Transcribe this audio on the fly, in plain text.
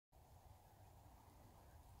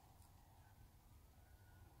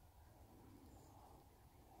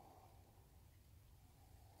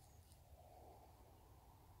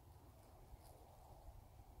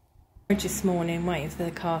This morning waiting for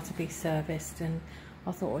the car to be serviced, and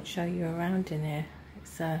I thought I'd show you around in here.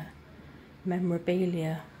 It's a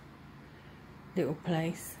memorabilia little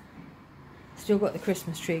place. Still got the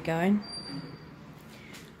Christmas tree going.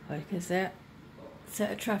 Like is that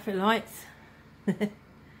set of traffic lights. All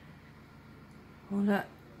that,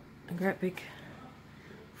 a great big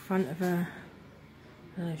front of a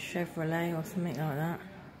Chevrolet or something like that.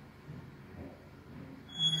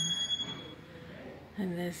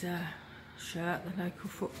 And there's a shirt, the local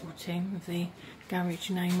football team with the garage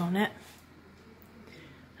name on it.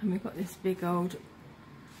 And we've got this big old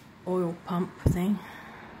oil pump thing.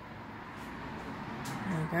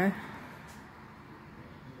 There we go.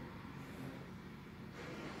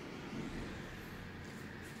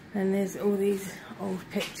 And there's all these old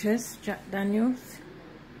pictures. Jack Daniels,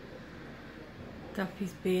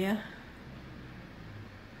 Duffy's beer.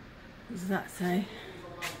 What does that say?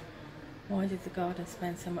 Why did the garden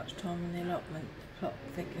spend so much time in the allotment? The plot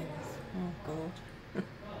thickens. Oh God.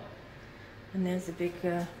 And there's a big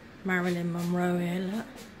Marilyn Monroe here,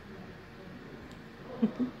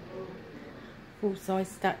 look. Full-size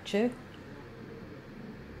statue.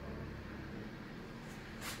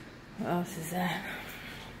 What else is there?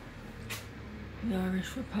 The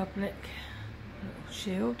Irish Republic little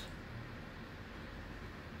shield.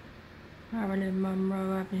 Marilyn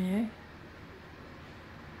Monroe Avenue.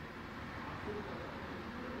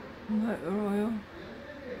 Motor oil.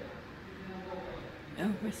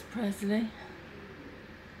 Elvis Presley.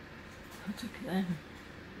 I took it then.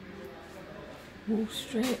 Wall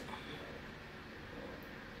Street.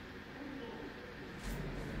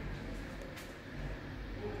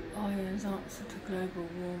 Iron's answer to global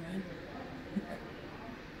warming.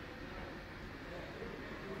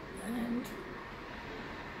 And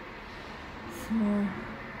small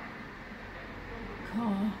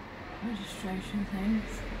car registration things.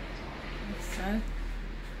 So,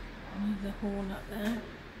 another hall up there.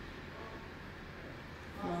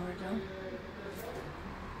 Florida.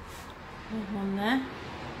 There's one there.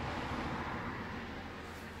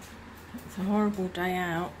 It's a horrible day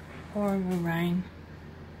out. Horrible rain.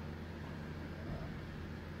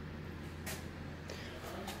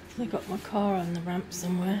 I got my car on the ramp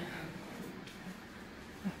somewhere.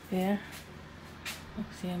 Up here. I can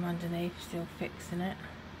see him underneath, still fixing it.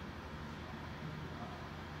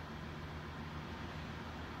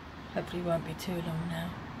 Hopefully it won't be too long now.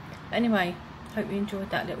 But anyway, hope you enjoyed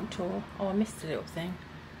that little tour. Oh, I missed a little thing.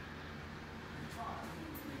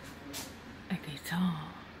 A guitar.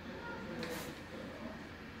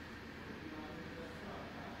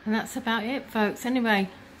 And that's about it, folks. Anyway,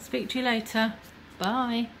 speak to you later.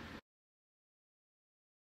 Bye.